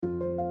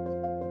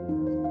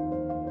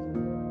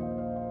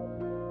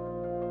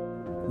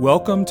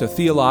Welcome to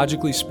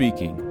Theologically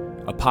Speaking,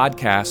 a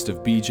podcast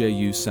of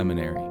BJU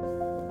Seminary.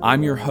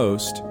 I'm your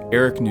host,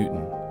 Eric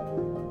Newton.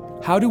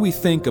 How do we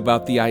think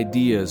about the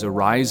ideas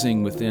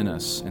arising within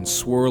us and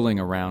swirling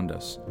around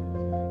us?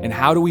 And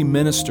how do we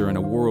minister in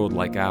a world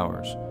like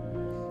ours?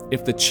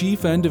 If the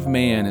chief end of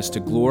man is to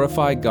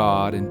glorify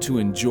God and to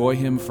enjoy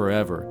Him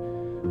forever,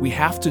 we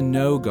have to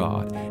know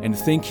God and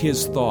think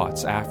His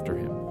thoughts after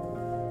Him.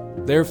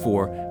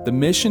 Therefore, the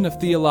mission of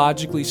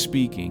Theologically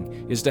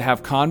Speaking is to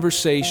have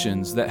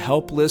conversations that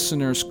help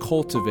listeners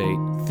cultivate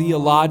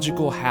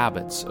theological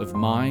habits of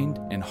mind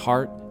and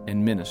heart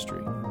and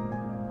ministry.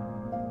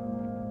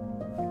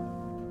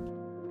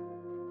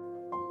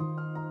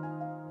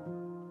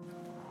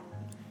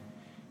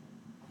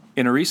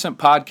 In a recent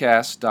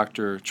podcast,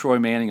 Dr. Troy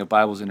Manning of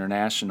Bibles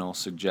International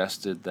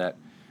suggested that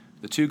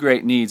the two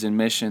great needs in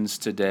missions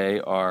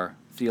today are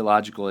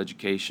theological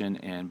education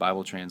and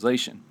Bible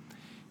translation.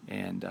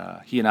 And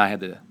he and I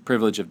had the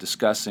privilege of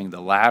discussing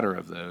the latter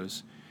of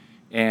those.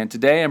 And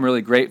today I'm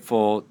really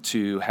grateful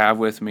to have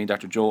with me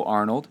Dr. Joel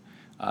Arnold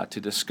to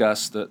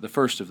discuss the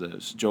first of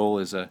those. Joel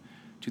is a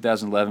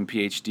 2011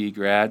 PhD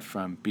grad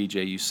from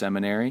BJU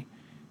Seminary,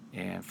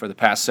 and for the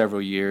past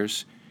several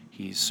years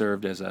he's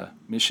served as a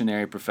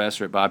missionary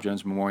professor at Bob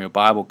Jones Memorial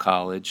Bible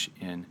College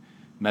in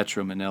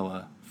Metro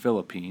Manila,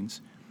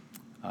 Philippines.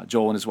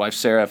 Joel and his wife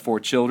Sarah have 4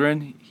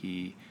 children.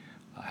 He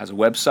has a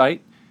website,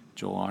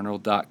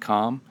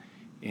 joelarnold.com.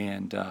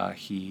 And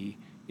he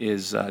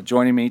is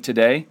joining me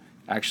today,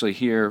 actually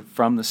here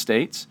from the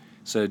States.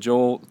 So,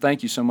 Joel,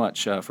 thank you so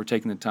much for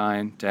taking the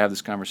time to have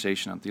this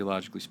conversation on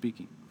Theologically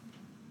Speaking.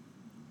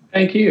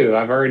 Thank you.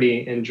 I've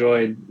already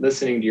enjoyed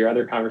listening to your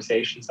other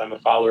conversations. I'm a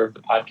follower of the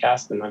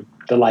podcast, and I'm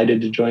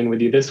delighted to join with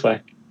you this way.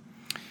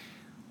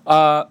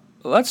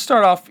 Let's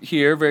start off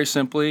here very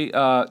simply.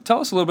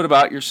 Tell us a little bit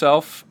about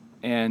yourself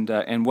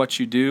and what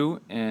you do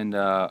and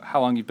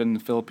how long you've been in the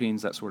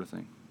Philippines, that sort of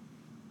thing.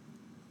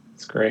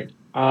 That's great.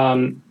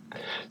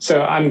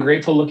 So I'm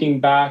grateful looking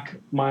back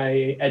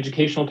my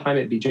educational time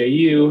at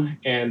BJU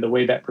and the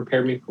way that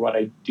prepared me for what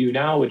I do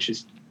now, which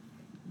is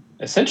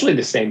essentially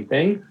the same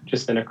thing,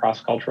 just in a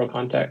cross-cultural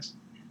context.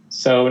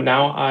 So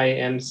now I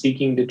am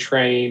seeking to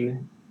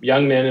train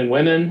young men and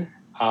women,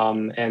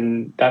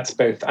 and that's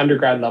both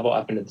undergrad level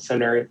up into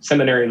the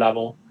seminary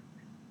level.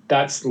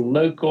 That's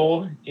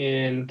local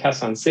in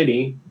Quezon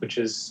City, which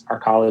is our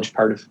college,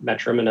 part of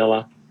Metro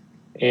Manila.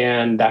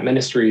 And that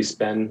ministry's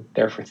been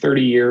there for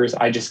 30 years.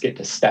 I just get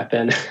to step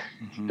in,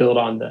 build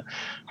on the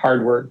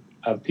hard work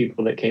of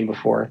people that came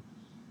before.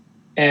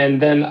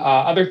 And then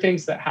other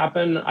things that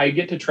happen, I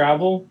get to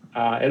travel,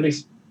 at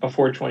least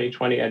before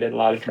 2020, I did a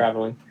lot of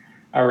traveling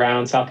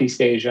around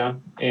Southeast Asia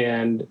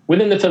and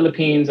within the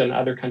Philippines and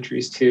other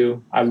countries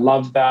too. I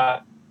love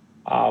that.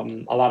 A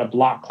lot of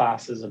block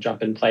classes. I'll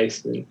jump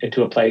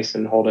into a place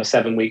and hold a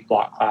 7-week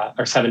block class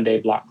or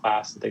 7-day block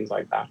class and things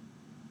like that.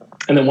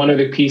 And then one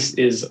other piece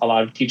is a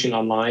lot of teaching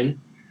online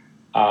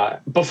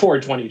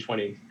before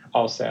 2020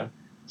 also.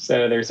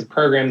 So there's a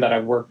program that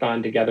I've worked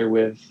on together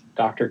with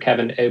Dr.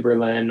 Kevin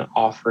Eberlin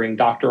offering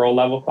doctoral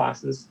level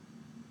classes.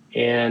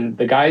 And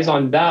the guys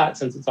on that,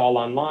 since it's all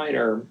online,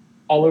 are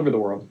all over the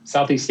world.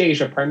 Southeast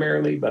Asia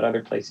primarily, but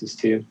other places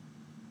too.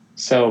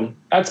 So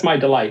that's my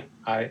delight.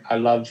 I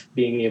love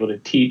being able to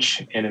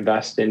teach and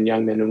invest in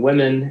young men and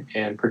women,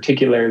 and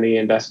particularly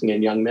investing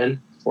in young men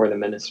for the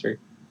ministry.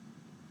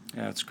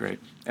 Yeah, that's great.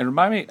 And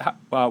remind me,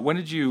 when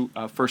did you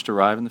first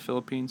arrive in the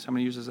Philippines? How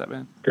many years has that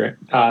been? Great.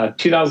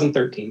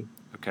 2013.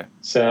 Okay.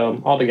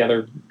 So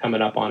altogether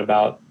coming up on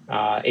about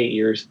 8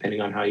 years, depending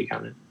on how you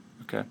count it.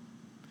 Okay.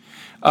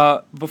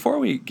 Before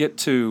we get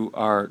to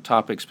our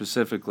topic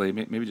specifically,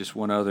 maybe just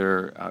one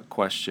other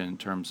question in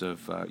terms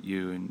of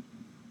you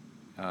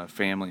and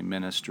family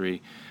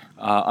ministry.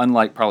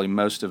 Unlike probably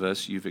most of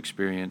us, you've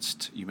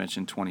experienced, you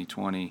mentioned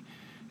 2020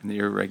 and the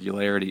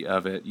irregularity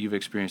of it. You've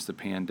experienced the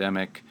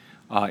pandemic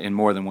in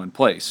more than one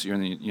place. You're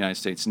in the United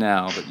States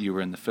now, but you were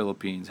in the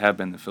Philippines, have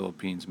been in the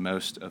Philippines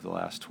most of the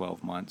last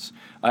 12 months.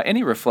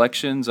 Any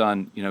reflections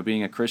on,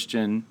 being a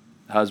Christian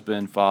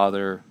husband,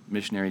 father,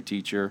 missionary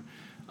teacher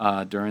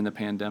during the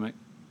pandemic?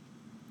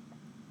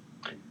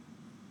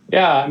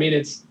 Yeah,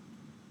 it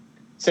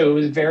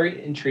was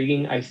very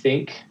intriguing, I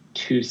think,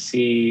 to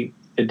see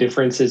the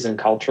differences in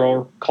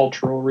cultural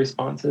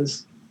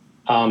responses.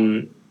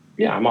 I'm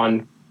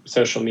on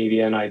social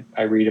media and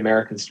I read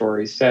American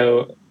stories.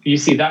 So you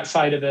see that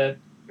side of it.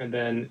 And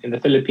then in the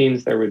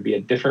Philippines, there would be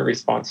a different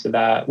response to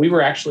that. We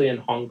were actually in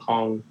Hong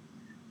Kong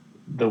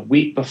the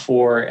week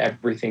before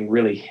everything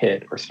really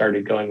hit or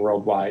started going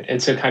worldwide.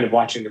 And so kind of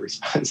watching the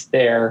response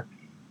there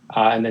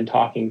and then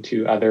talking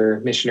to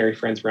other missionary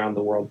friends around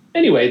the world.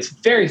 Anyway, it's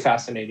very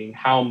fascinating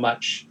how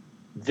much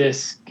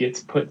this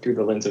gets put through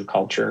the lens of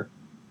culture,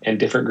 and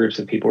different groups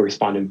of people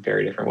respond in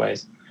very different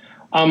ways.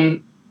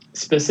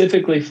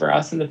 Specifically for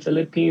us in the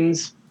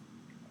Philippines,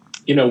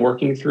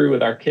 working through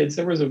with our kids,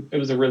 it was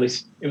a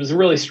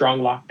really strong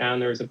lockdown.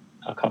 There was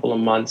a couple of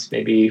months,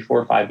 maybe 4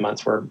 or 5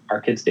 months, where our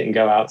kids didn't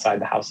go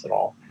outside the house at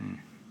all.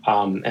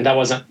 And that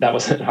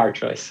wasn't our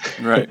choice.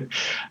 Right.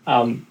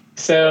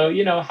 So,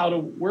 how to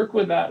work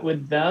with that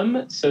with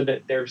them so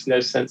that there's no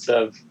sense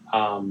of,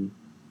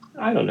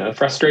 I don't know,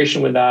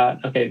 frustration with that.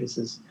 Okay, this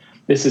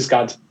is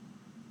God's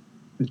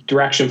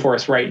direction for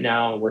us right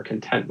now, and we're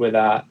content with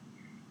that.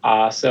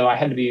 So I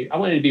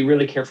wanted to be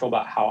really careful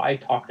about how I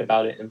talked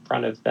about it in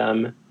front of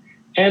them,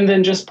 and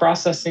then just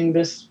processing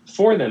this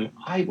for them.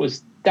 I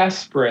was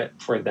desperate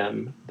for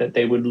them that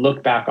they would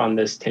look back on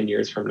this 10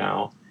 years from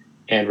now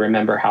and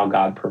remember how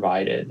God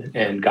provided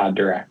and God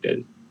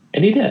directed.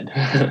 And he did.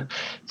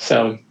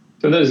 So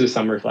those are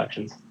some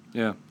reflections.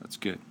 Yeah, that's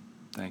good.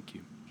 Thank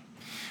you.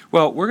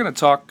 Well, we're going to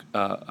talk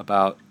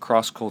about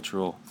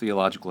cross-cultural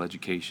theological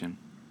education.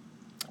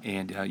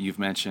 And you've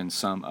mentioned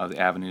some of the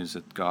avenues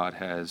that God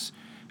has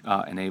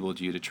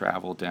enabled you to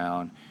travel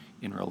down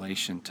in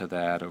relation to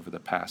that over the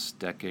past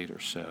decade or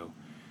so.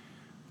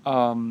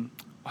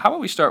 How about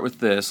we start with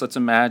this? Let's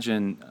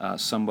imagine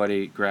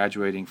somebody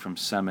graduating from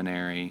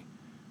seminary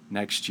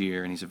next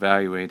year and he's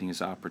evaluating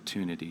his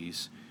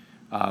opportunities.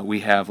 We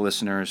have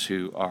listeners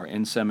who are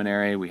in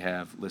seminary. We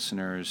have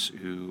listeners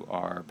who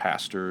are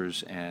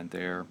pastors and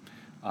they're,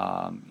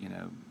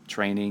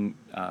 training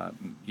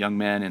young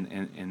men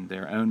in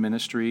their own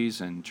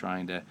ministries and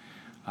trying to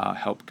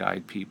help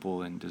guide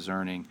people in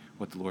discerning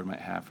what the Lord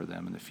might have for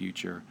them in the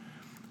future.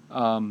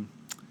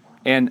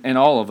 And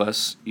all of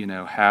us,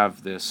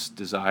 have this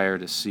desire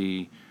to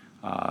see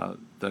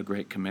the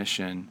Great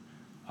Commission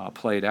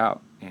played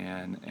out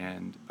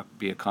and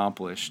be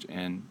accomplished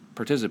and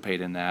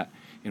participate in that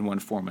in one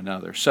form or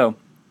another. So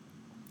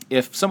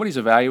if somebody's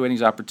evaluating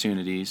his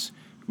opportunities,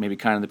 maybe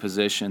kind of the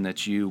position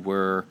that you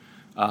were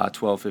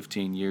 12,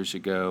 15 years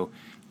ago,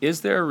 is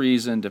there a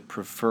reason to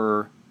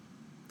prefer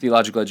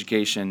theological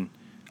education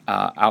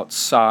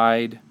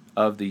outside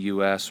of the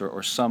U.S.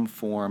 or some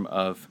form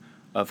of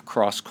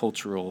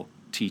cross-cultural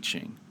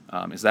teaching?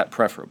 Is that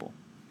preferable?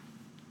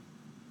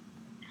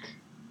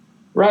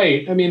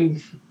 Right. I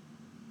mean,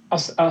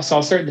 I'll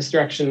start this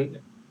direction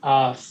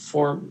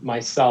for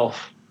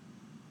myself.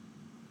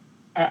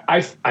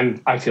 I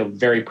feel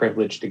very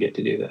privileged to get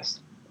to do this.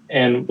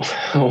 And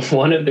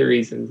one of the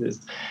reasons is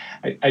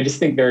I just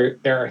think there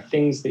are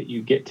things that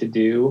you get to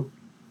do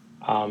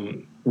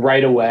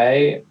right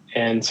away.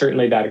 And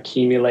certainly that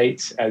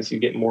accumulates as you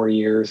get more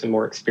years and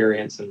more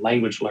experience and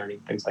language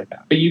learning, things like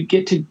that. But you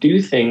get to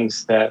do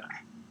things that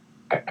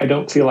I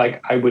don't feel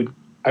like I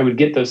would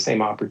get those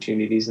same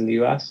opportunities in the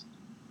U.S.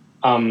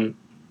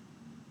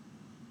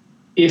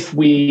 If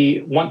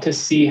we want to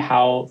see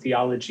how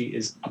theology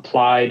is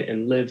applied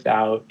and lived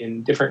out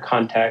in different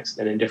contexts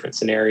and in different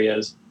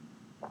scenarios,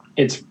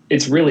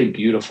 it's really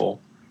beautiful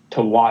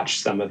to watch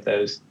some of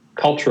those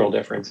cultural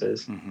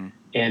differences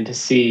and to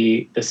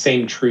see the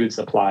same truths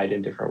applied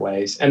in different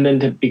ways, and then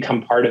to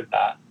become part of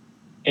that.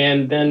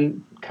 And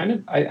then kind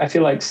of, I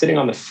feel like sitting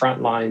on the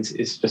front lines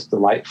is just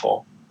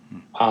delightful.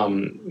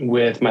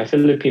 With my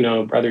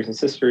Filipino brothers and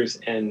sisters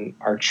in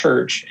our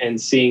church and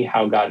seeing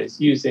how God is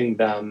using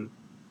them,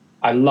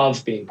 I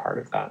love being part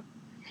of that.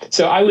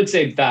 So I would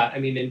say that,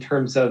 in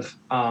terms of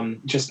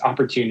just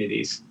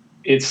opportunities,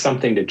 it's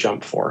something to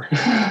jump for.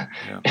 Yeah.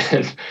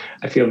 And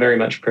I feel very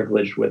much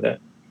privileged with it.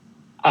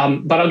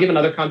 But I'll give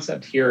another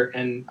concept here.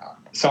 And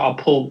so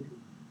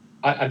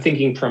I'm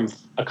thinking from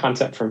a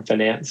concept from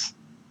finance.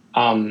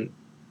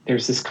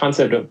 There's this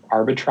concept of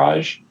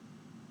arbitrage,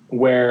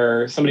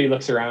 where somebody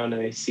looks around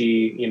and they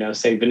see,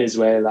 say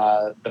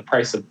Venezuela, the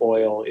price of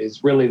oil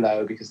is really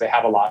low because they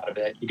have a lot of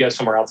it. You go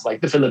somewhere else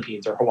like the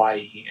Philippines or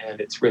Hawaii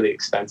and it's really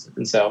expensive.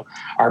 And so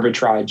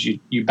arbitrage,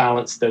 you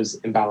balance those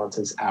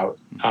imbalances out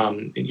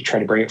and you try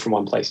to bring it from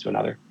one place to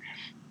another.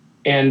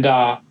 And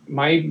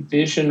my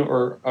vision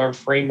or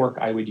framework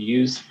I would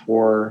use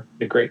for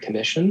the Great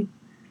Commission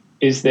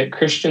is that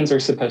Christians are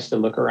supposed to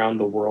look around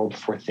the world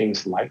for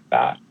things like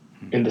that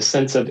in the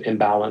sense of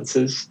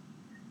imbalances.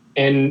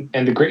 And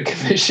the Great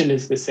Commission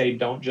is to say,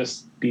 don't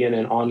just be in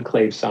an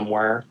enclave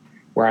somewhere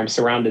where I'm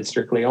surrounded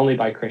strictly only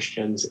by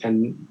Christians,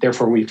 and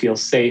therefore we feel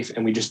safe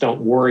and we just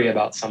don't worry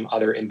about some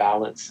other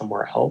imbalance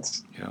somewhere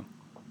else. Yeah.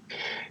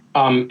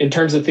 In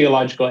terms of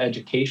theological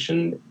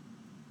education,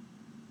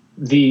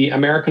 the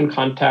American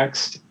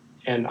context,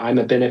 and I'm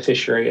a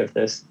beneficiary of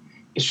this,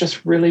 is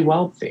just really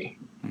wealthy.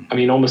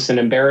 Almost an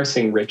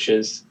embarrassing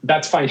riches.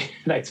 That's fine.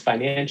 That's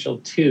financial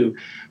too,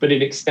 but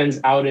it extends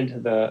out into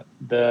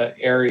the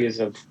areas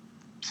of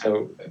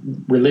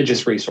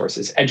religious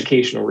resources,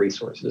 educational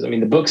resources.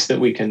 The books that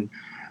we can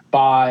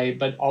buy,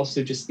 but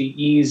also just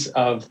the ease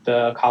of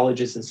the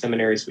colleges and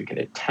seminaries we can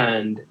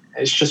attend.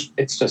 It's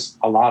just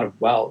a lot of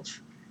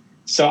wealth.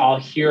 So I'll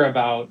hear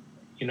about,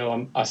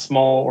 a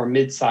small or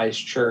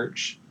mid-sized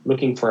church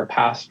looking for a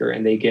pastor,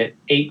 and they get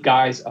 8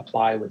 guys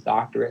apply with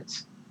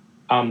doctorates.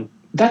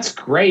 That's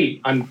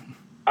great.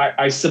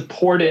 I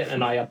support it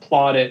and I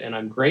applaud it and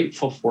I'm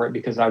grateful for it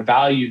because I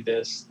value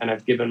this and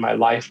I've given my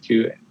life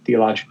to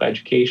theological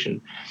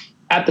education.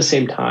 At the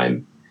same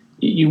time,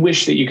 you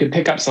wish that you could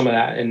pick up some of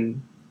that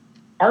and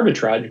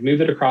arbitrage,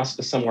 move it across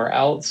to somewhere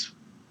else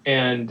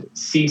and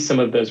see some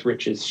of those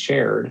riches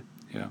shared.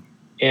 Yeah.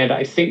 And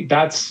I think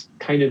that's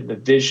kind of the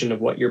vision of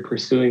what you're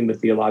pursuing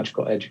with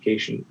theological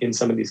education in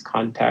some of these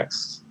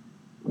contexts,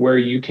 where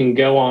you can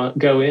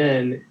go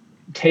in,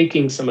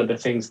 taking some of the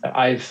things that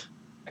I've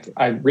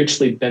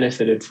richly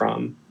benefited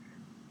from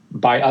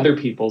by other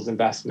people's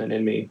investment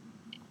in me,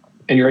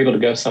 and you're able to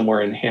go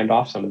somewhere and hand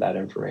off some of that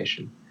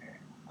information.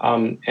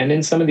 And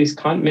in some of these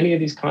many of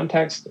these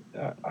contexts,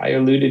 I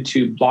alluded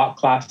to block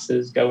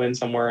classes, go in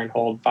somewhere and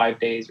hold 5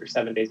 days or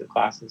 7 days of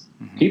classes.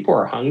 Mm-hmm. People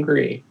are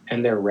hungry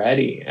and they're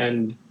ready.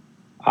 And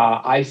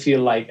I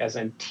feel like as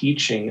I'm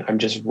teaching, I'm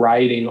just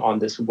riding on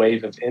this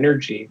wave of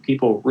energy.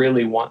 People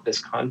really want this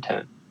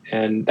content,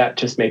 and that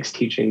just makes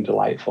teaching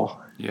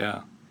delightful.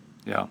 Yeah,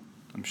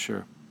 I'm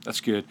sure. That's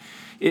good.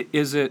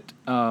 Is it,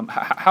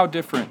 how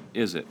different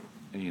is it?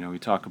 You know, we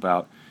talk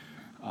about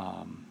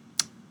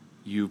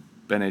you've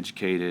been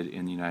educated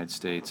in the United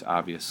States,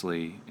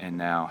 obviously, and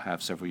now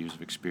have several years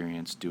of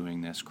experience doing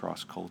this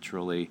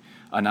cross-culturally,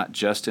 not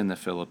just in the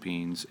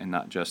Philippines and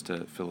not just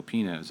to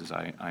Filipinos, as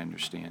I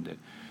understand it.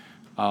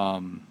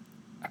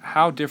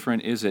 How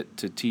different is it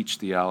to teach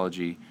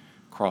theology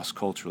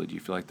cross-culturally? Do you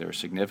feel like there are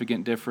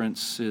significant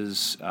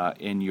differences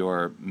in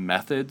your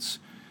methods,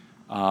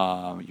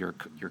 your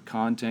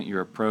content, your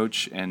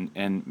approach,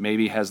 and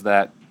maybe has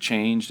that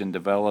changed and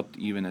developed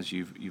even as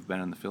you've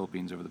been in the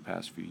Philippines over the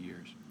past few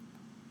years?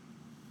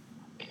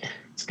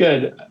 It's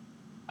good.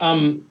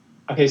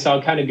 Okay, so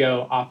I'll kind of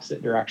go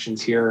opposite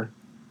directions here.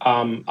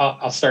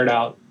 I'll start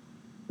out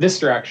this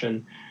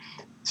direction.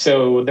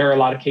 So there are a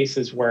lot of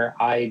cases where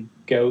I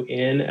go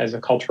in as a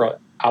cultural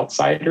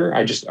outsider.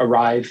 I just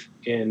arrive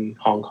in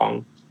Hong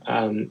Kong.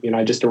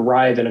 I just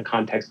arrive in a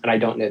context and I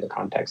don't know the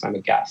context. I'm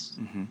a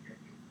guest. Mm-hmm.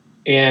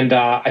 And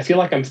I feel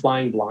like I'm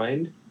flying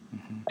blind.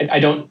 Mm-hmm.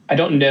 I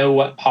don't know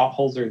what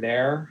potholes are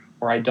there,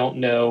 or I don't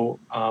know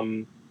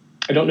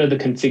the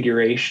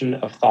configuration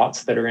of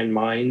thoughts that are in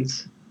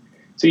minds.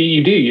 So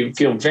you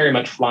feel very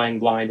much flying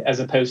blind, as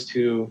opposed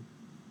to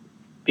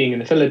being in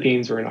the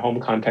Philippines or in a home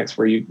context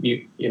where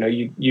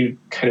you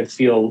kind of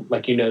feel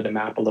like you know the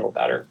map a little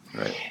better.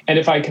 Right. And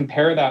if I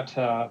compare that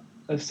to,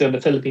 so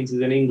the Philippines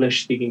is an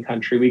English-speaking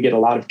country, we get a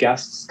lot of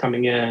guests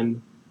coming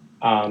in,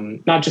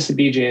 not just at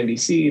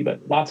BJNDC,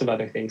 but lots of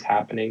other things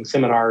happening,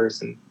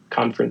 seminars and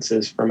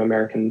conferences from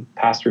American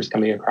pastors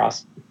coming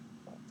across.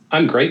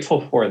 I'm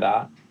grateful for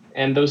that.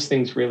 And those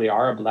things really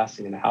are a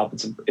blessing and a help.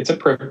 It's a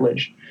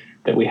privilege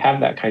that we have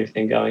that kind of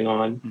thing going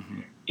on. Mm-hmm.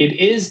 It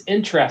is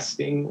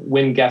interesting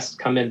when guests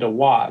come in to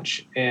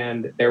watch,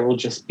 and there will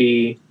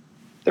be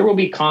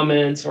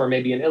comments or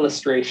maybe an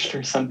illustration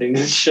or something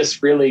that's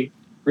just really,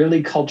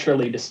 really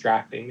culturally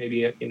distracting.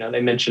 Maybe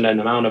they mention an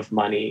amount of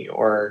money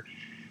or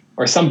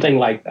something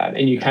like that,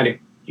 and you kind of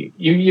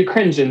you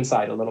cringe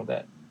inside a little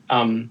bit.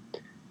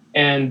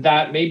 And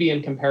that may be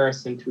in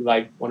comparison to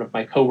like one of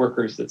my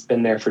coworkers that's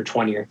been there for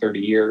 20 or 30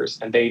 years,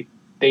 and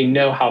they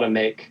know how to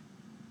make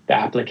the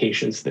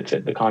applications that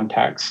fit the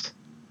context.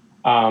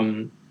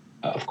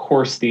 Of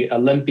course, the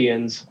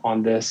Olympians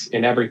on this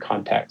in every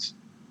context,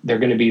 they're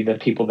going to be the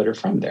people that are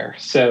from there.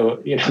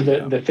 So,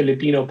 the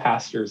Filipino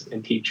pastors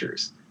and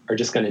teachers are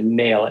just going to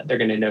nail it. They're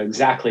going to know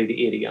exactly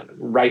the idiom,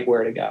 right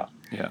where to go.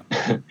 Yeah.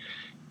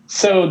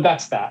 So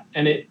that's that.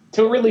 And it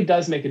really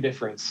does make a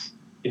difference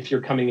if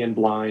you're coming in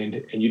blind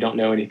and you don't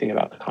know anything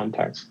about the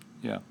context.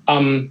 Yeah.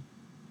 I'm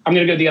going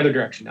to go the other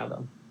direction now,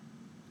 though,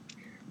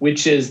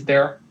 which is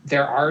there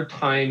are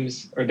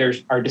times, or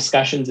are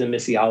discussions in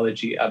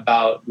missiology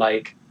about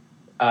like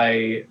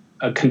a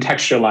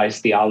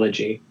contextualized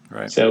theology.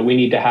 Right. So we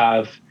need to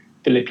have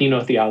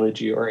Filipino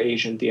theology or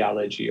Asian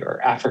theology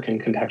or African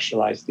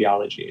contextualized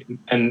theology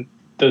and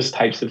those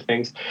types of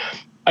things.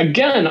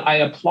 Again, I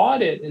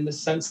applaud it in the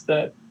sense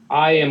that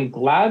I am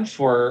glad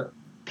for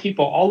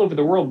people all over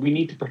the world. We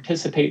need to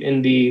participate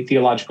in the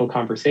theological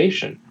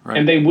conversation. Right.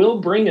 And they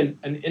will bring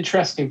an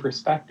interesting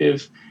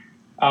perspective.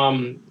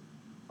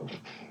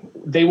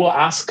 They will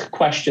ask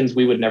questions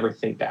we would never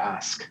think to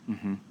ask.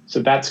 Mm-hmm.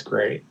 So that's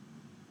great.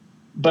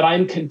 But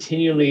I'm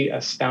continually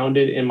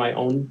astounded in my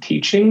own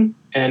teaching,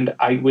 and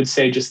I would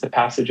say just the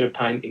passage of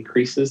time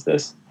increases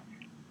this,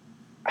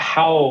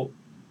 how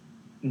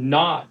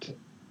not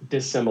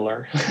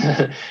dissimilar,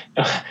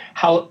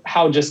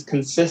 how just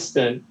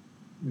consistent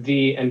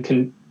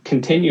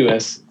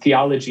continuous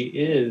theology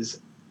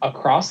is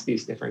across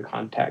these different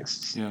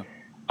contexts. Yeah.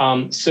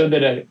 So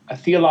that a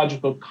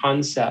theological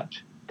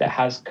concept that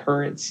has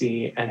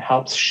currency and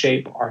helps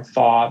shape our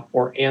thought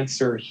or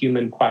answer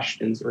human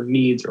questions or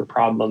needs or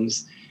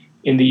problems.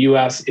 In the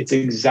US, it's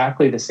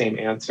exactly the same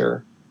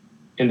answer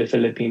in the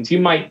Philippines.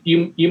 You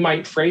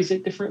might phrase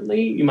it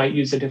differently. You might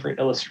use a different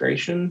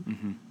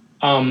illustration.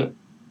 Mm-hmm.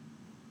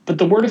 But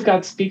the Word of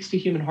God speaks to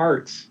human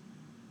hearts.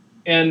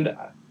 And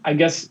I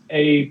guess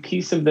a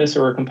piece of this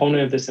or a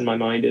component of this in my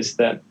mind is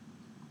that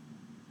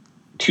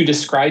to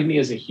describe me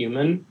as a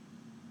human,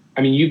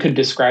 I mean, you could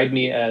describe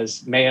me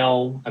as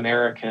male,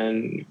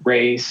 American,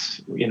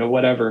 race,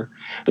 whatever.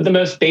 But the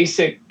most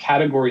basic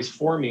categories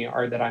for me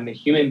are that I'm a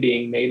human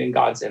being made in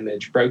God's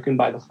image, broken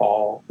by the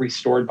fall,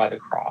 restored by the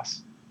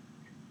cross.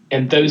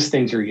 And those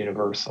things are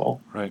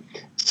universal. Right.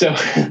 So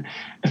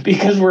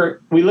because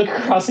we look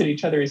across at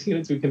each other as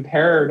humans, we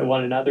compare to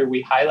one another,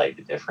 we highlight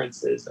the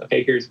differences.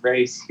 Okay, here's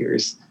race,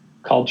 here's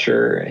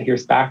culture,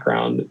 here's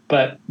background.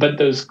 But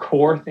those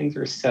core things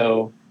are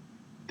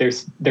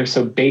they're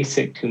so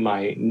basic to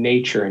my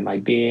nature and my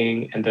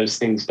being, and those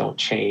things don't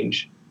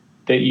change,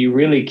 that you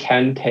really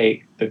can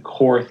take the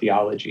core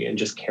theology and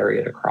just carry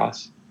it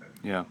across.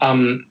 Yeah.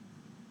 And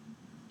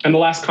the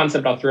last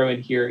concept I'll throw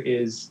in here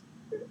is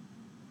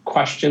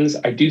questions.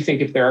 I do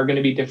think if there are going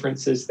to be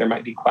differences, there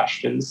might be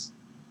questions,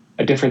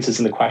 differences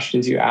in the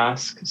questions you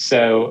ask.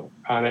 So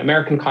in an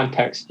American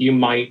context, you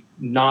might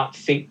not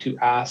think to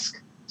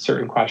ask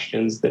certain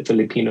questions that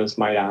Filipinos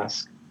might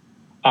ask.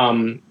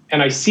 And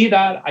I see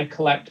that. I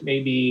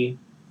probably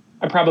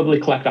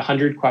collect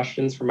 100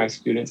 questions from my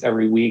students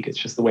every week. It's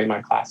just the way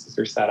my classes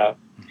are set up.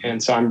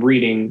 And so I'm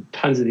reading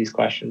tons of these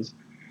questions.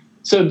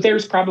 So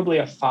there's probably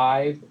a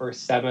 5 or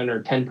 7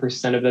 or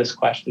 10% of those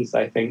questions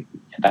that I think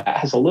that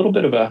has a little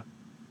bit of a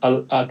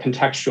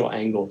contextual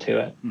angle to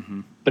it.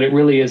 Mm-hmm. But it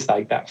really is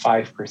like that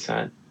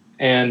 5%.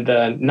 And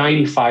the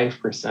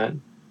 95%,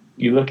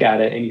 you look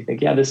at it and you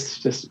think, yeah, this is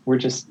just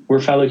we're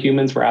fellow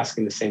humans. We're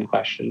asking the same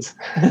questions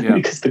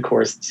because the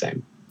core is the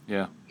same.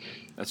 Yeah,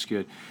 that's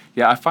good.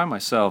 Yeah, I find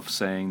myself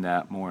saying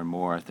that more and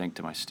more, I think,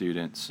 to my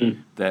students,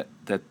 that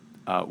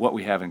what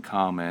we have in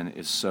common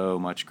is so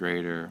much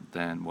greater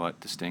than what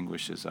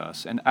distinguishes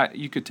us. And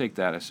you could take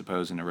that, I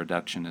suppose, in a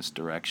reductionist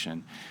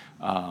direction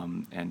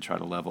and try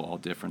to level all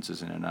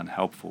differences in an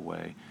unhelpful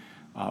way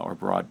or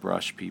broad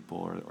brush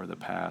people or the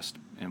past.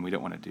 And we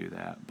don't want to do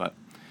that. But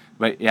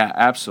yeah,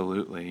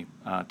 absolutely,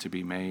 to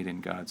be made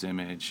in God's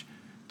image,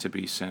 to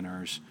be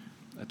sinners,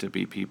 to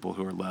be people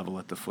who are level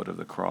at the foot of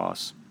the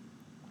cross.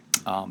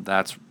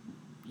 That's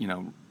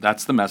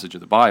the message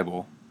of the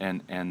Bible,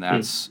 and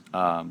that's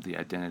the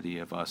identity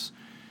of us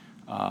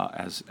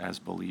as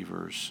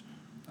believers.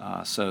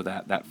 So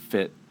that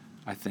fit,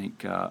 I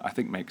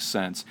think makes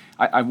sense.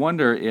 I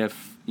wonder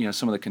if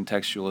some of the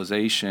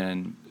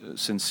contextualization,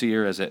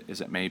 sincere as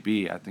it may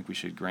be, I think we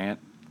should grant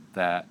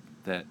that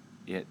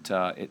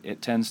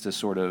it tends to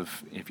sort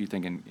of, if you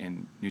think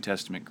in New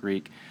Testament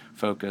Greek,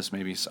 focus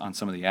maybe on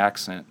some of the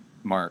accent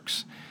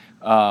marks,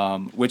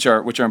 which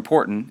are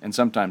important and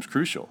sometimes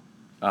crucial,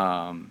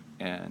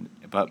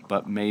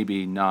 but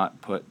maybe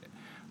not put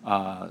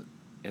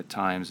at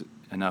times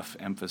enough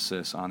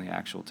emphasis on the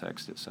actual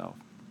text itself.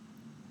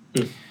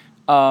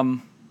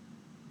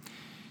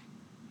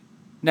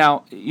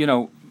 Now,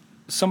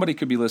 somebody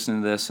could be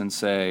listening to this and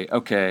say,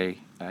 okay,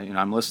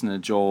 I'm listening to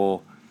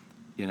Joel,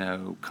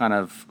 kind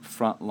of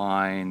front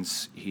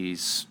lines.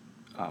 He's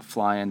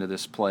flying to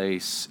this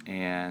place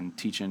and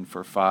teaching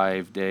for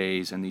 5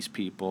 days, and these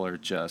people are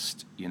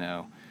just,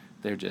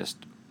 they're just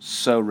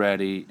so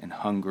ready and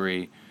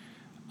hungry.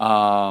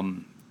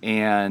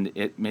 And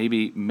it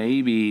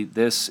maybe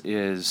this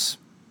is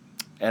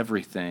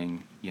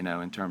everything,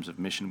 in terms of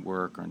mission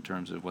work or in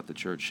terms of what the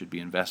church should be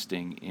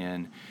investing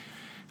in.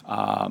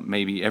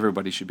 Maybe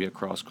everybody should be a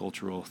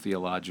cross-cultural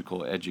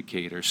theological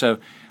educator. So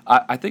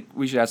I think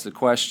we should ask the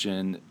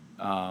question,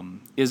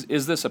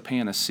 is this a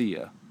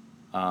panacea?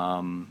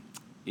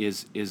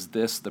 Is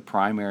this the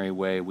primary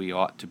way we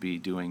ought to be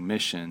doing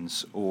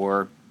missions,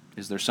 or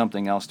is there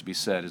something else to be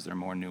said? Is there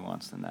more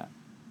nuance than that?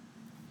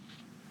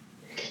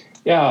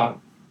 Yeah,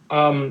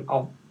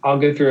 I'll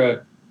go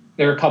through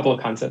there are a couple of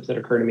concepts that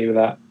occur to me with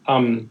that.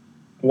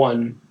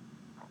 One,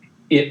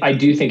 I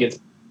do think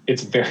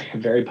it's very,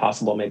 very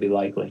possible, maybe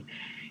likely.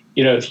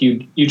 If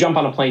you jump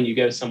on a plane, you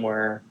go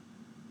somewhere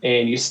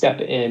and you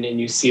step in and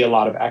you see a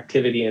lot of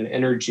activity and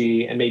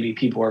energy, and maybe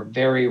people are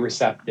very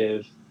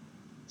receptive.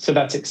 So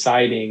that's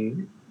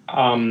exciting.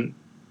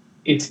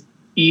 It's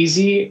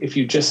easy if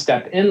you just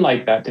step in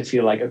like that to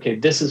feel like, okay,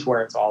 this is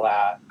where it's all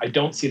at. I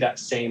don't see that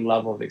same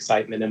level of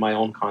excitement in my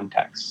own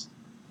context.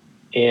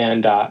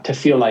 And to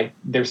feel like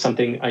there's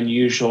something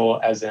unusual,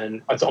 as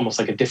in it's almost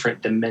like a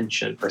different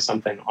dimension or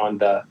something on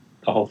the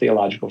whole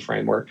theological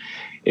framework.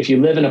 If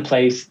you live in a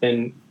place,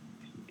 then,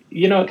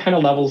 it kind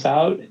of levels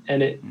out,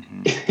 and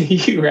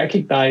you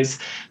recognize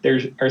there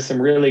are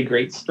some really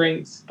great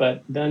strengths,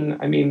 but then,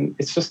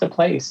 it's just a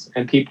place,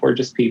 and people are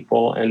just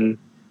people. And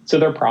so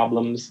there are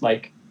problems,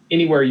 like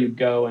anywhere you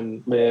go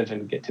and live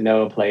and get to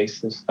know a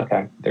place,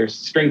 there's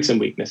strengths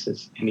and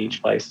weaknesses in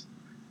each place.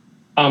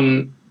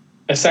 A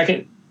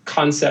second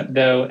concept,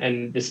 though,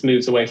 and this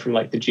moves away from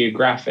like the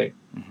geographic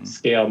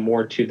scale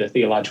more to the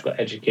theological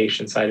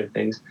education side of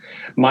things.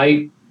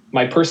 My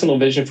personal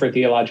vision for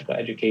theological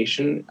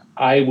education,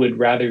 I would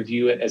rather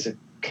view it as a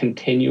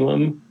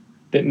continuum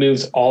that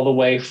moves all the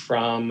way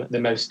from the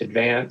most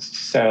advanced.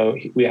 So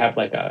we have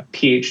like a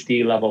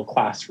PhD level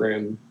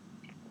classroom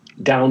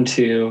down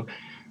to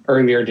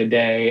earlier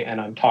today,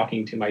 and I'm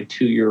talking to my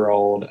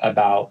 2-year-old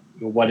about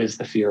what is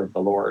the fear of the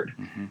Lord.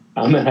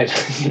 And I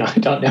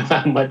don't know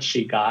how much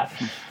she got,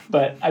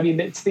 but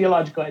it's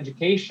theological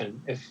education.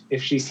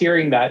 If she's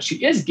hearing that, she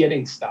is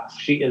getting stuff.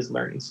 She is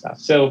learning stuff.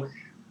 So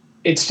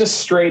it's just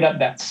straight up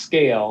that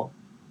scale.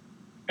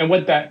 And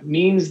what that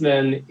means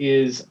then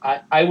is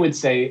I would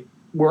say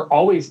we're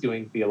always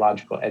doing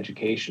theological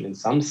education in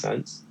some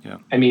sense. Yeah.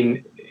 I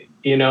mean,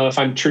 if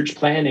I'm church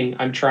planning,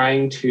 I'm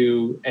trying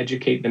to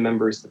educate the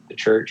members of the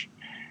church.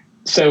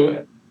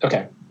 So,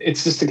 okay,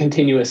 it's just a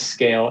continuous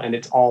scale, and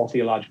it's all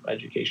theological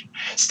education.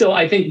 Still,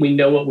 I think we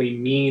know what we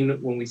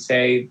mean when we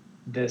say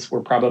this.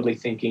 We're probably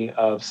thinking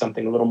of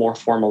something a little more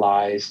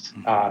formalized,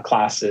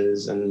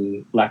 classes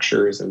and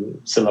lectures and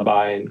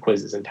syllabi and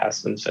quizzes and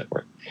tests and so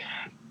forth.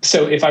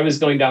 So if I was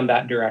going down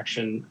that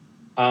direction,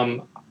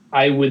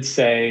 I would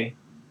say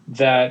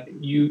that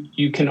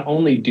you can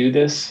only do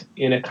this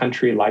in a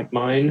country like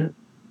mine,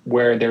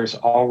 where there's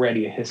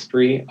already a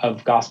history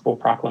of gospel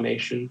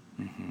proclamation.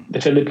 The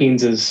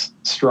Philippines is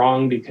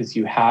strong because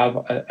you have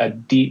a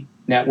deep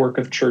network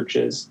of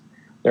churches.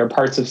 There are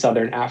parts of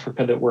Southern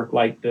Africa that work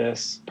like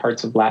this,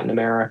 parts of Latin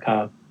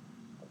America.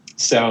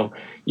 So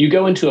you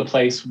go into a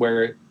place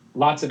where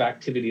lots of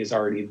activity is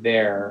already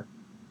there,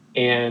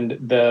 and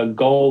the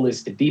goal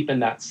is to deepen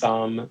that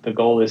some. The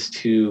goal is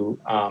to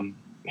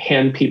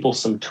hand people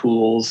some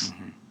tools.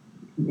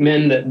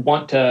 Men that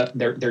want to,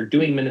 they're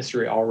doing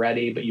ministry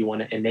already, but you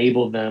want to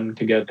enable them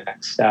to go the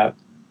next step.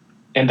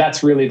 And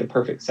that's really the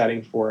perfect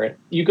setting for it.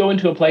 You go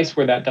into a place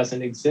where that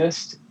doesn't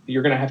exist,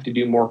 you're going to have to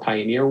do more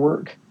pioneer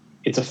work.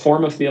 It's a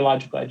form of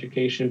theological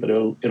education, but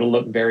it'll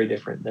look very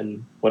different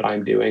than what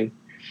I'm doing.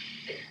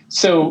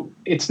 So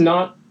it's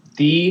not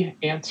the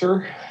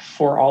answer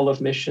for all of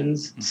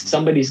missions.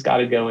 Somebody's got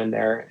to go in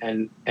there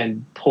and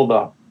pull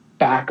the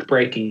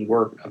back-breaking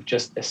work of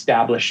just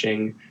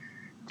establishing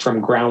from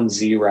ground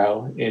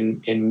zero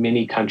in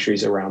many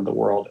countries around the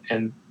world.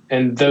 And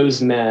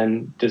those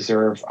men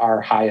deserve our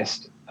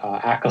highest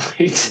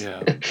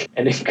accolades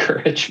and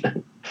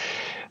encouragement.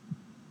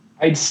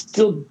 I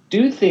still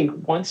do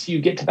think once you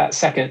get to that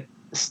second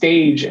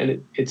stage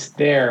and it's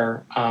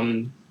there,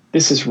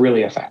 this is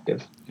really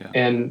effective. Yeah.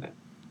 And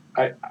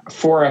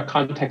for a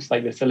context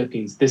like the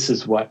Philippines, this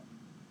is what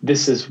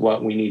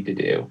we need to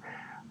do.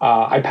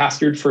 I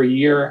pastored for a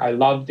year. I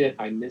loved it.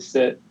 I miss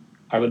it.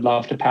 I would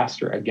love to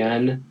pastor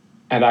again.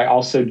 And I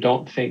also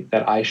don't think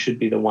that I should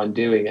be the one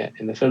doing it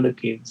in the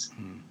Philippines.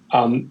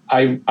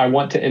 I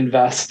want to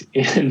invest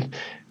in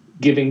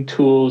giving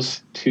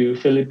tools to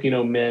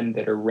Filipino men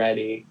that are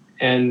ready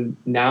and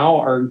now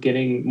are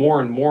getting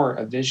more and more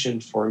a vision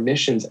for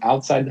missions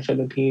outside the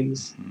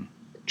Philippines,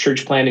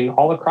 church planning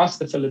all across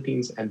the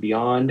Philippines and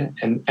beyond.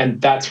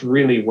 And that's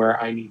really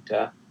where I need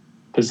to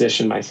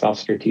position myself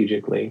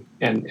strategically.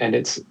 And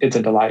it's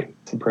a delight.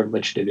 It's a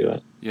privilege to do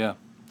it. Yeah,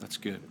 that's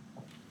good.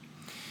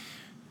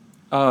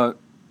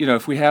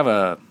 If we have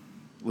a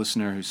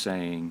listener who's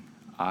saying,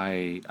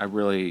 I've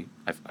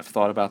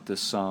thought about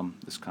this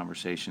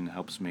conversation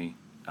helps me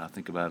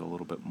think about it a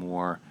little bit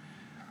more.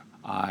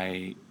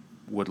 I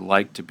would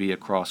like to be a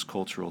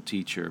cross-cultural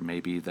teacher.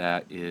 Maybe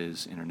that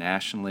is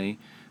internationally.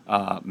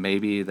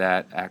 Maybe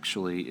that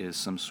actually is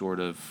some sort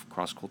of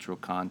cross-cultural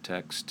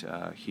context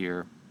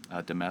here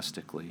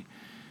domestically.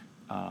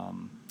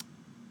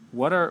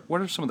 What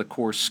are some of the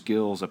core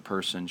skills a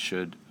person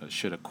should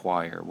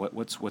acquire?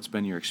 What's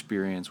been your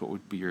experience? What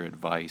would be your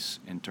advice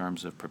in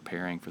terms of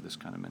preparing for this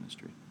kind of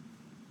ministry?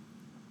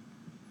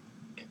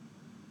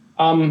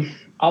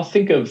 I'll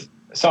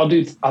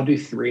do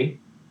three,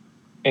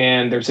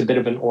 and there's a bit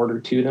of an order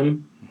to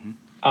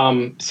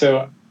them.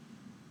 So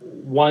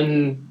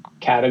one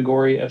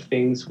category of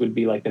things would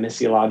be like the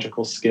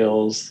missiological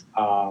skills.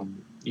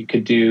 You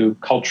could do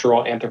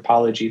cultural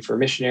anthropology for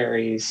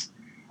missionaries,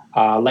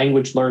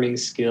 language learning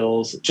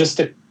skills, just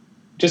to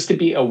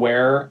be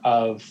aware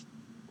of,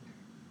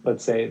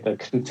 let's say, the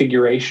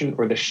configuration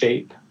or the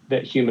shape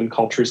that human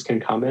cultures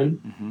can come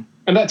in.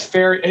 And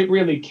it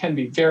really can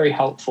be very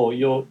helpful.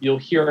 You'll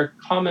hear a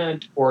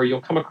comment or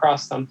you'll come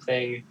across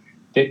something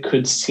that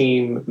could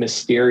seem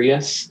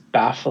mysterious,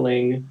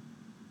 baffling,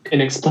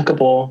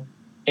 inexplicable.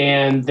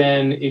 And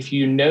then if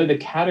you know the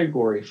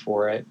category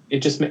for it,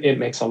 it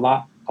makes a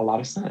lot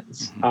of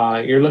sense.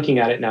 You're looking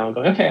at it now and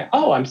going, okay,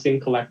 I'm seeing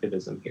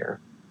collectivism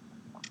here.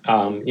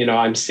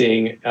 I'm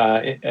seeing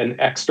an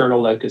external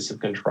locus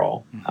of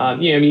control.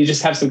 You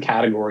just have some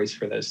categories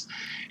for this,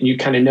 and you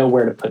kind of know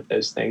where to put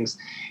those things.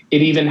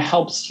 It even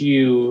helps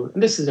you,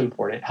 and this is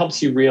important, it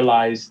helps you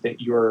realize that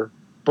your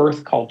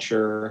birth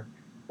culture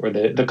or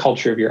the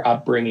culture of your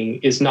upbringing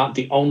is not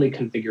the only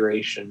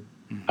configuration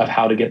of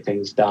how to get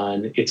things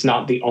done. It's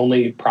not the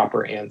only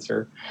proper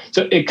answer.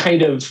 So it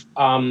kind of,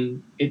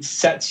 it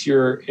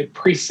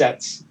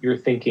presets your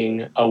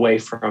thinking away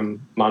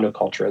from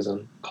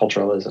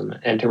culturalism,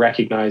 and to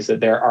recognize that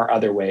there are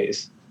other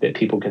ways that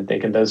people can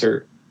think, and those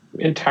are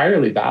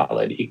entirely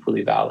valid,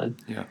 equally valid.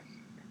 Yeah.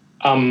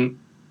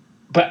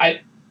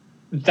 But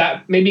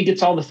that maybe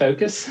gets all the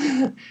focus.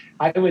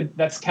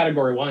 That's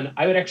category one.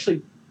 I would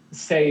actually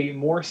say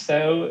more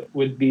so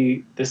would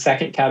be the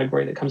second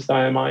category that comes to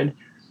my mind.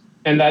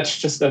 And that's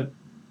just a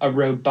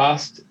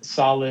robust,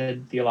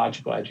 solid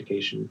theological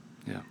education.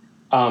 Yeah.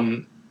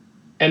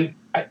 And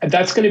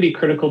that's going to be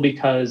critical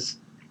because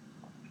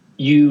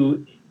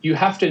you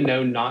have to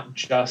know not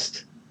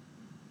just,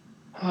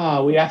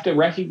 we have to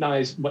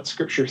recognize what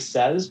Scripture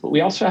says, but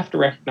we also have to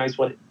recognize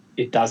what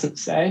it doesn't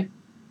say,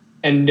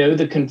 and know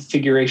the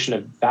configuration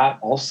of that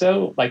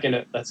also, like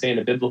let's say in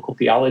a biblical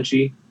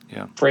theology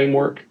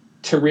framework,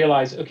 to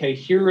realize, okay,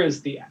 here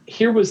was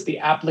the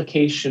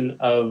application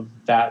of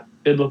that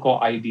biblical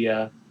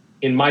idea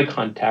in my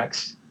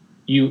context.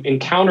 You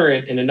encounter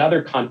it in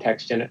another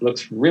context and it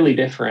looks really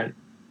different.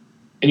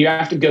 And you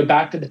have to go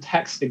back to the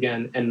text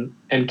again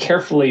and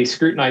carefully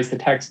scrutinize the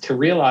text to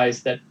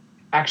realize that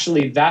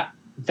actually that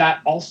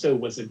also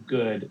was a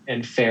good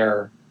and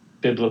fair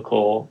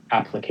biblical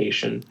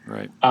application.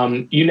 Right.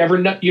 You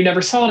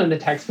never saw it in the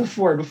text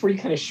before you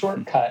kind of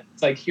shortcut.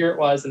 It's like, here it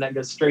was, and that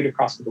goes straight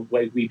across to the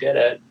way we did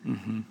it.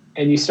 Mm-hmm.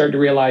 And you start to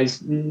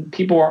realize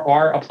people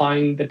are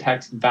applying the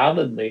text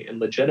validly and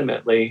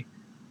legitimately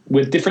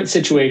with different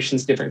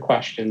situations, different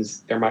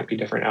questions. There might be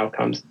different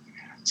outcomes.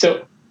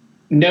 So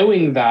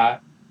knowing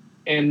that,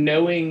 and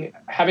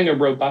having a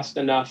robust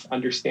enough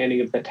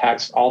understanding of the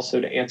text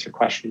also to answer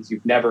questions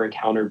you've never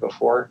encountered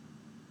before,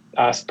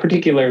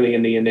 particularly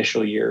in the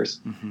initial years.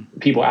 Mm-hmm.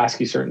 People ask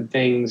you certain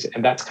things,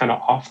 and that's kind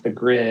of off the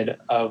grid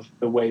of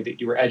the way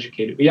that you were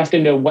educated. You have to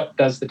know, what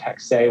does the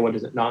text say, what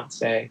does it not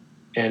say,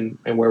 and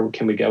where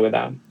can we go with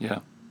that? Yeah.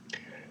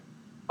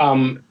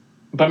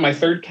 But my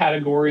third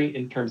category,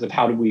 in terms of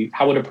how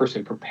would a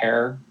person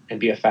prepare and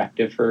be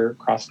effective for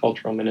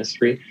cross-cultural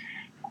ministry,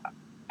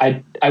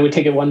 I would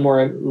take it one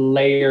more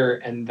layer,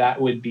 and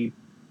that would be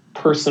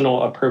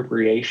personal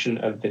appropriation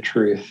of the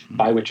truth, mm-hmm.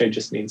 by which I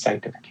just mean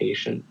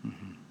sanctification.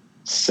 Mm-hmm.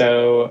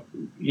 So,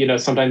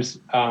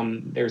 sometimes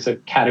there's a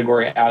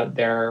category out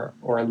there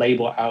or a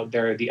label out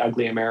there, the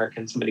ugly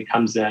American. Somebody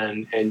comes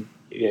in and,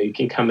 you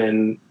can come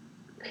in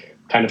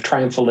kind of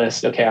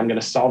triumphalist. Okay, I'm going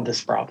to solve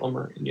this problem,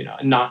 or,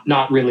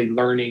 not really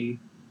learning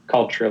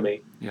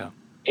culturally. Yeah.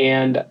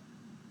 And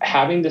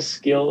having the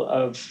skill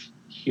of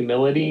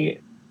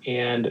humility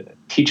and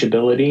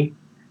teachability,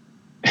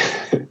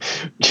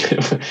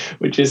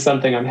 which is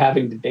something I'm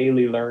having to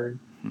daily learn.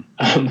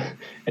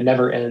 It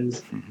never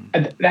ends. Mm-hmm.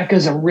 And that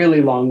goes a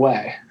really long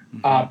way,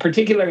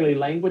 particularly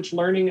language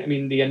learning. I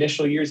mean, the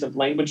initial years of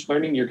language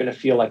learning, you're going to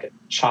feel like a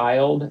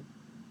child,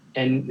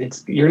 and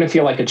you're going to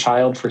feel like a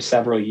child for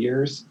several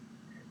years,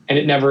 and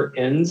it never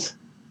ends,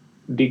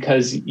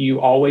 because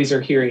you always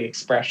are hearing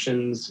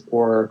expressions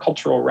or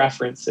cultural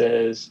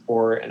references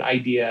or an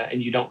idea,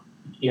 and you don't,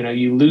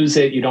 you lose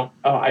it. You don't,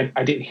 I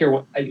didn't hear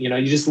what, you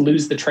just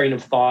lose the train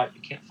of thought.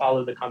 You can't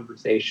follow the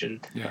conversation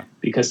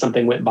because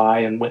something went by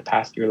and went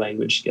past your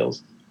language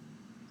skills.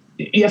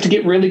 You have to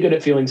get really good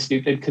at feeling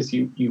stupid, because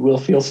you will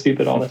feel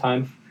stupid all the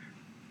time.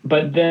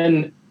 But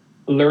then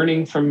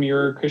learning from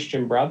your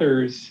Christian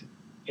brothers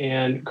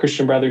and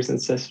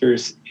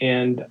sisters,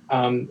 and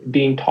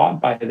being taught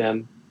by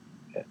them.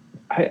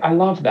 I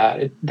love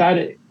that.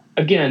 That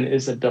again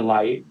is a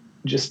delight,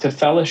 just to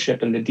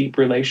fellowship and the deep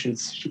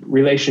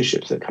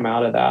relationships that come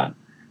out of that.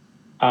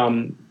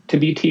 To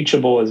be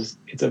teachable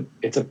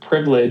it's a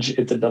privilege,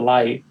 it's a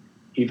delight,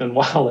 even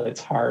while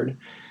it's hard.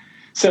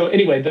 So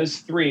anyway, those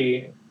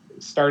three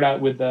start out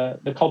with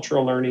the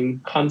cultural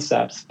learning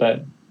concepts,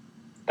 but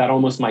that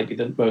almost might be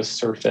the most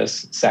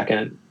surface.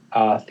 Second,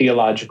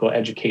 theological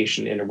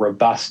education in a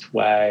robust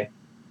way.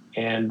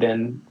 And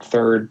then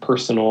third,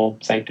 personal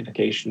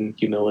sanctification,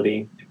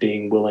 humility,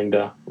 being willing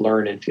to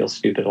learn and feel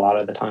stupid a lot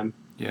of the time.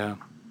 Yeah,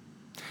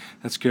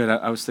 that's good.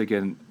 I was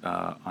thinking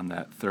on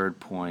that third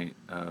point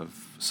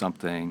of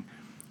something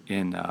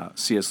in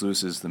C.S.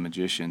 Lewis's The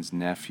Magician's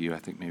Nephew. I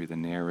think maybe the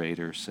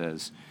narrator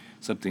says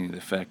something to the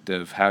effect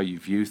of, how you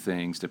view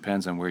things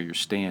depends on where you're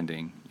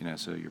standing,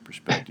 so your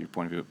perspective, your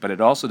point of view. But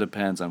it also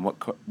depends on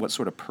what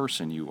sort of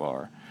person you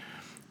are.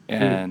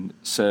 And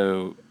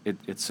so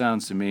it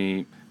sounds to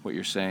me, what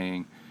you're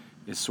saying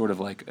is sort of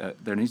like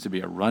there needs to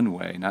be a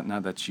runway,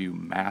 not that you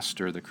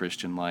master the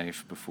Christian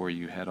life before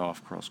you head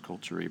off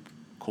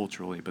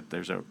cross-culturally, but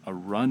there's a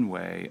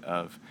runway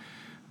of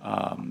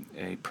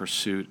a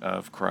pursuit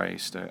of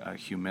Christ, a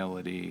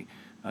humility,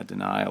 a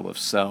denial of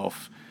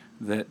self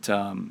that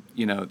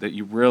that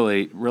you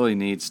really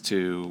needs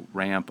to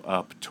ramp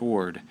up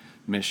toward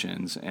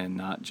missions, and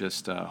not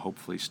just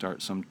hopefully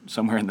start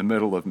somewhere in the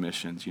middle of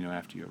missions,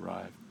 after you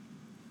arrive.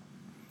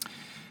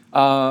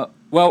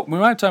 Well, we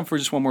might have time for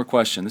just one more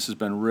question. This has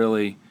been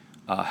really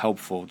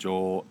helpful,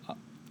 Joel.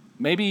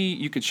 Maybe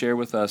you could share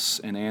with us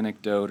an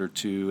anecdote or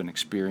two, an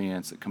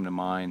experience that come to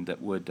mind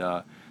that would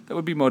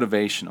be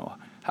motivational.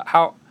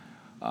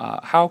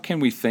 How can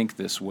we think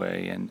this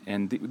way?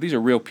 And these are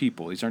real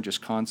people. These aren't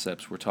just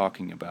concepts we're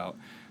talking about,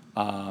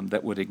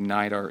 that would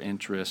ignite our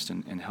interest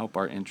and help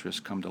our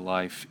interest come to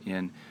life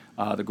in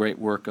the great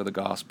work of the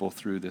gospel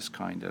through this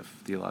kind of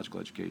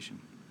theological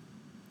education.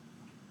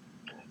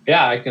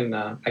 Yeah, I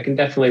can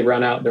definitely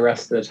run out the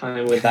rest of the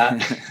time with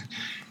that.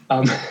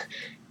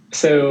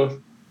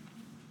 So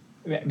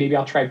maybe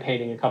I'll try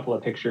painting a couple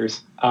of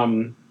pictures.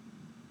 So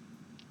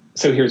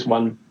here's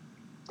one.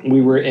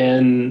 We were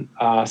in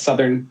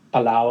southern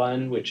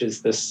Palawan, which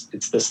is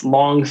this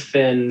long,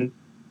 thin,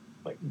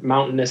 like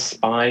mountainous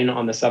spine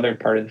on the southern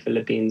part of the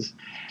Philippines.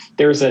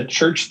 There's a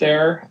church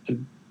there,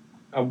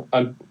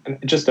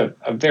 just a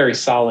very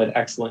solid,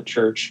 excellent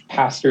church,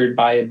 pastored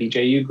by a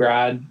BJU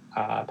grad,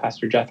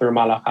 Pastor Jethro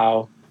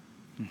Malakau.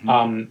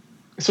 Mm-hmm.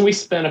 So we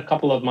spent a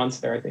couple of months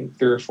there, I think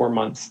 3 or 4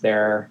 months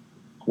there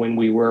when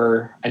we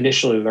were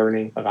initially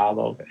learning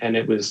Tagalog, and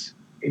it was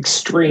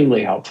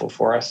extremely helpful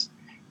for us,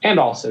 and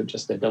also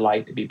just a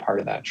delight to be part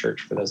of that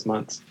church for those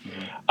months.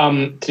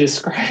 To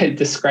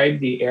describe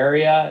the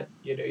area,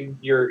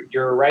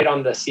 you're right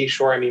on the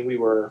seashore. I mean, we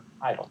were,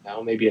 I don't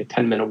know, maybe a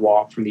 10-minute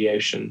walk from the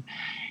ocean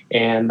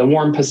and the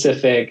warm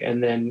Pacific.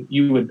 And then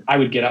I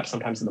would get up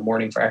sometimes in the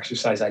morning for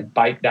exercise. I'd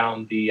bike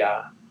down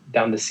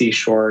the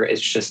seashore.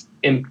 It's just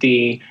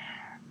empty,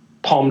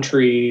 palm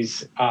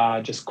trees,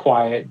 just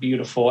quiet,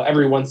 beautiful.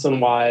 Every once in a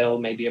while,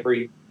 maybe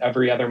every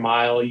other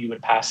mile, you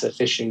would pass a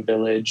fishing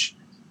village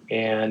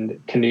and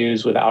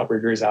canoes with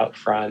outriggers out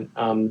front,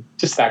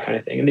 just that kind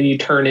of thing. And then you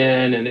turn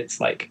in and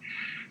it's like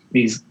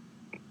these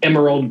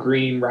emerald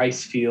green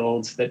rice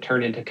fields that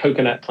turn into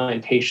coconut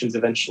plantations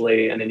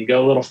eventually. And then you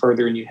go a little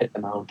further and you hit the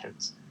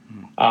mountains.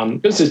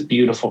 It's this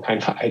beautiful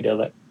kind of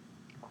idyllic.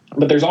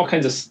 But there's all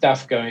kinds of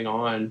stuff going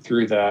on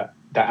through the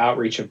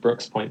outreach of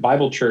Brooks Point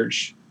Bible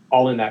Church,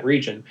 all in that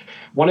region.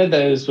 One of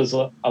those was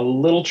a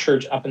little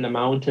church up in the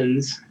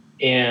mountains,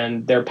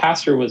 and their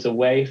pastor was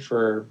away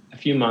for a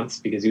few months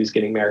because he was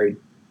getting married.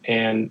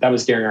 And that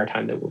was during our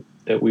time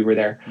that we were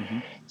there. Mm-hmm.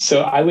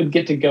 So I would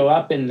get to go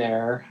up in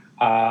there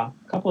a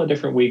couple of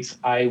different weeks.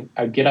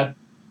 I'd get up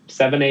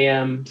 7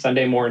 a.m.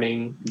 Sunday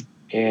morning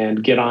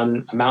and get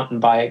on a mountain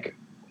bike,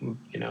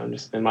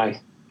 just in my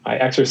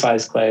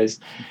exercise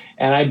clothes.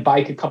 And I'd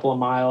bike a couple of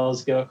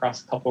miles, go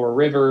across a couple of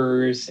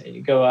rivers, and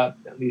you go up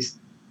these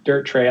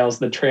dirt trails.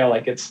 The trail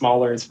gets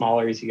smaller and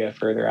smaller as you go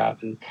further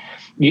up, and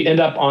you end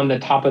up on the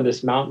top of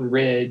this mountain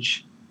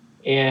ridge.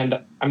 And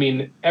I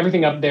mean,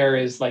 everything up there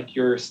is like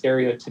your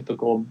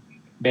stereotypical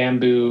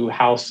bamboo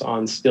house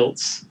on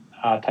stilts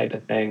type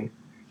of thing.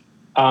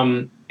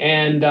 I'd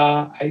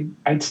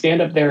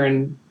stand up there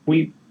and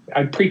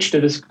I'd preach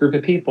to this group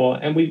of people,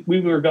 and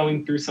we were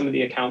going through some of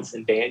the accounts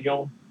in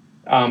Daniel.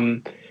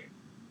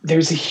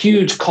 There's a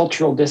huge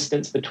cultural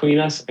distance between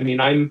us. I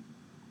mean,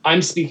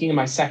 I'm speaking in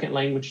my second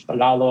language,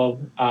 Tagalog.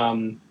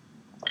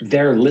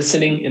 They're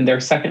listening in their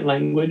second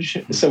language.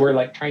 So we're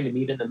like trying to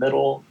meet in the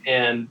middle.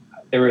 And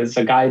there was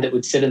a guy that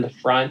would sit in the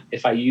front.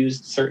 If I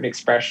used certain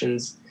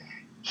expressions,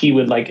 he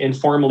would like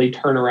informally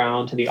turn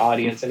around to the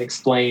audience and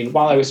explain.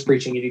 While I was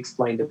preaching, he'd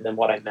explain to them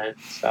what I meant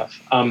and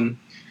stuff.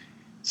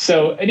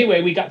 So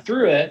anyway, we got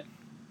through it.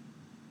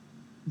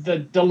 The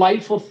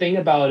delightful thing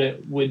about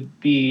it would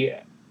be,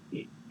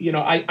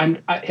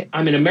 I'm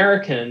an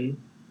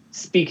American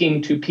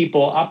speaking to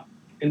people up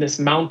in this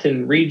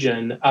mountain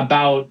region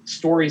about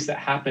stories that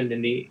happened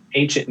in the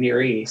ancient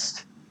Near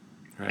East.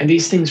 Right. And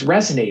these things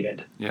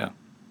resonated. Yeah.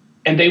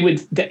 And they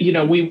would,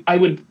 I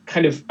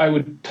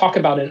would talk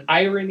about an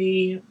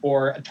irony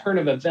or a turn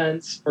of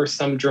events or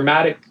some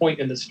dramatic point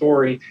in the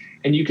story.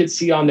 And you could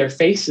see on their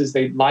faces,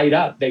 they'd light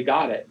up. They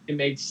got it. It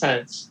made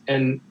sense.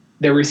 And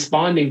they're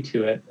responding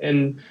to it.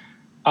 And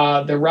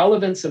the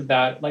relevance of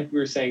that, like we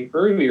were saying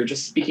earlier,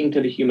 just speaking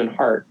to the human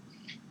heart.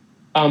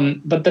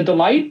 But the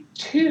delight,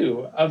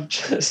 too, of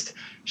just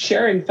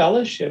sharing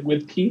fellowship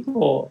with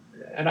people.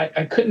 And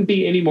I couldn't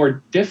be any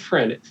more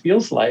different, it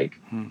feels like.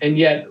 And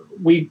yet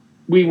we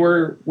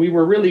were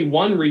really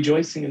one,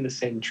 rejoicing in the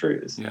same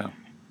truths. Yeah.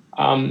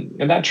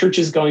 And that church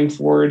is going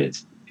forward.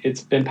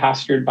 It's been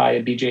pastored by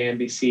a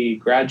BJMBC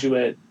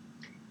graduate.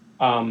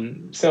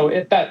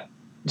 So that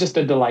just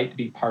a delight to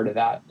be part of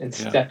that and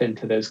step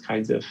into those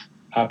kinds of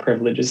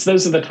privileges.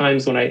 Those are the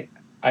times when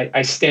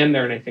I stand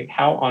there and I think,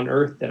 how on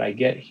earth did I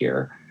get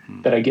here,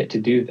 that I get to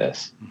do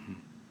this?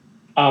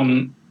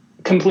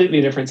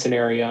 Completely different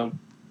scenario.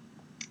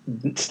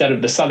 Instead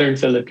of the southern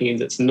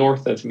Philippines, it's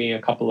north of me,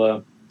 a couple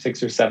of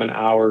 6 or 7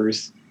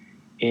 hours.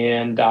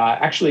 And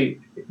actually,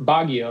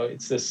 Baguio,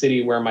 it's the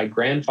city where my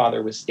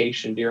grandfather was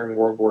stationed during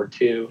World War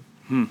II.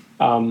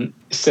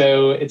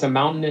 So it's a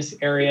mountainous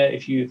area.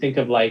 If you think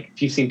of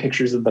if you've seen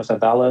pictures of the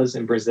favelas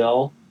in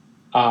Brazil,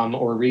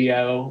 or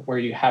Rio, where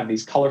you have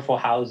these colorful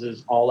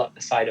houses all up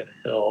the side of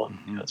a hill.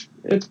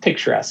 It's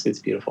picturesque. It's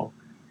beautiful.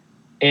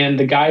 And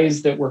the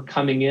guys that were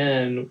coming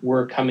in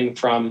were coming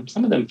from,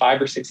 some of them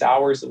 5 or 6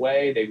 hours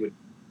away. They would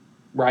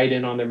ride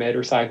in on their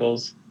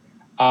motorcycles.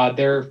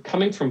 They're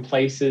coming from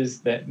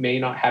places that may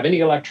not have any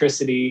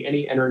electricity,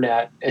 any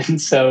internet.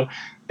 And so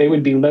they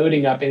would be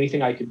loading up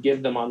anything I could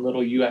give them on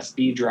little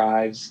USB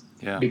drives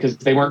because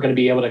they weren't going to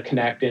be able to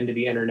connect into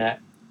the internet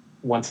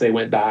once they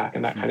went back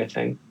and that kind of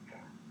thing.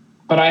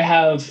 But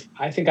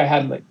I think I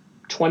had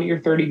 20 or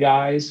 30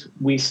 guys.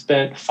 We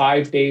spent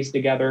 5 days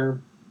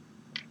together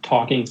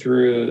talking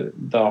through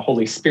the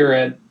Holy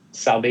Spirit,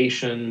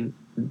 salvation,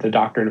 the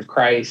doctrine of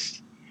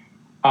Christ.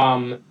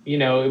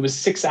 It was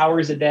 6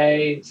 hours a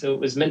day, so it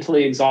was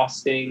mentally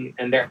exhausting.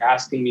 And they're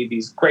asking me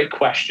these great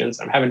questions.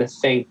 I'm having to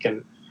think,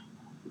 and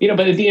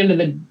but at the end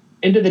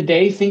of the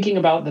day, thinking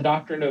about the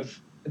doctrine of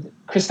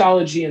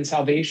Christology and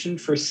salvation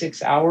for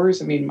 6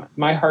 hours. I mean,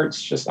 my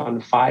heart's just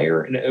on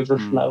fire and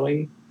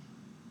overflowing.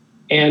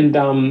 And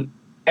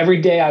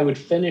every day I would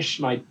finish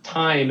my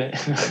time, a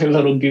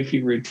little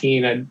goofy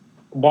routine. I'd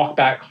walk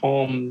back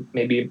home,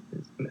 maybe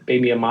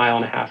a mile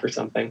and a half or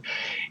something.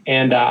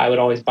 And I would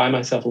always buy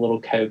myself a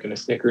little Coke and a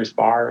Snickers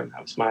bar. And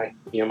that was my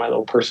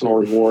little personal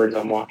reward as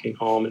I'm walking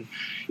home. And,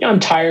 I'm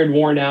tired,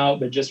 worn out,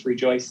 but just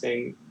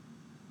rejoicing,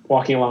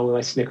 walking along with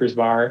my Snickers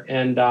bar.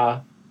 And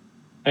I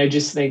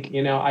just think,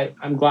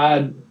 I'm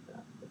glad,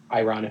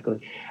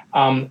 ironically,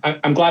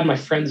 I'm glad my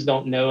friends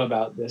don't know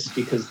about this,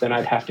 because then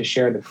I'd have to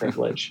share the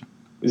privilege.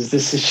 Because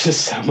this is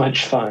just so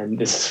much fun.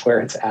 This is where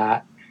it's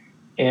at.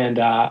 And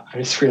I'm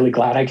just really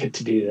glad I get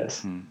to do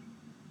this.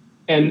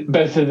 And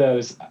both of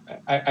those,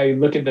 I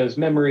look at those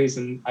memories,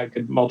 and I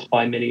could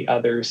multiply many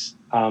others.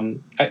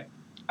 I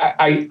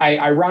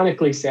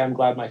ironically say I'm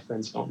glad my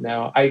friends don't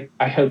know.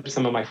 I hope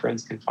some of my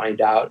friends can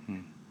find out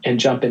and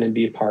jump in and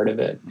be a part of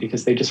it,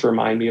 because they just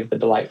remind me of the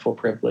delightful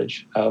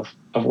privilege of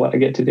what I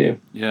get to do.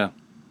 Yeah.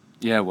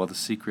 Well, the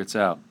secret's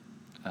out.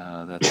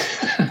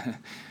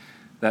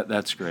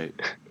 That's great.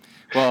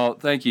 Well,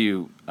 thank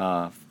you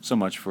so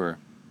much for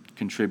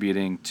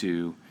contributing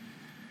to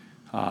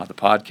the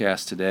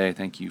podcast today.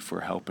 Thank you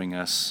for helping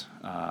us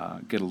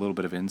get a little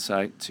bit of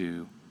insight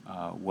to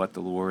what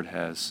the Lord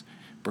has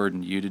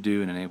burdened you to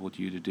do and enabled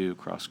you to do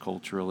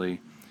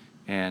cross-culturally.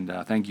 And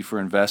thank you for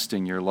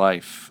investing your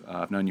life.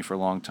 I've known you for a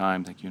long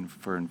time. Thank you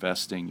for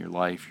investing your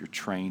life, your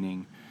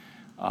training,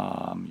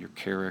 your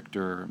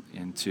character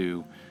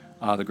into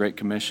the Great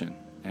Commission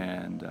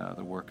and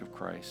the work of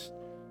Christ.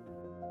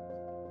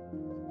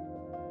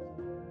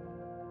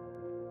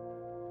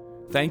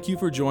 Thank you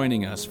for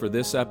joining us for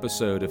this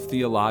episode of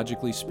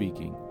Theologically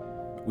Speaking.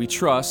 We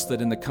trust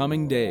that in the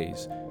coming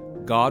days,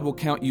 God will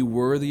count you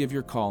worthy of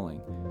your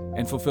calling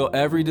and fulfill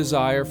every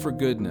desire for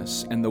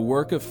goodness and the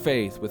work of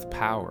faith with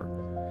power,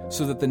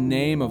 so that the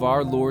name of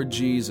our Lord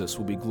Jesus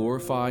will be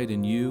glorified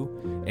in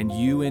you and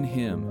you in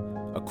Him,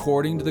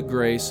 according to the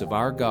grace of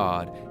our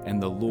God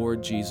and the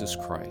Lord Jesus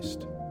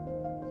Christ.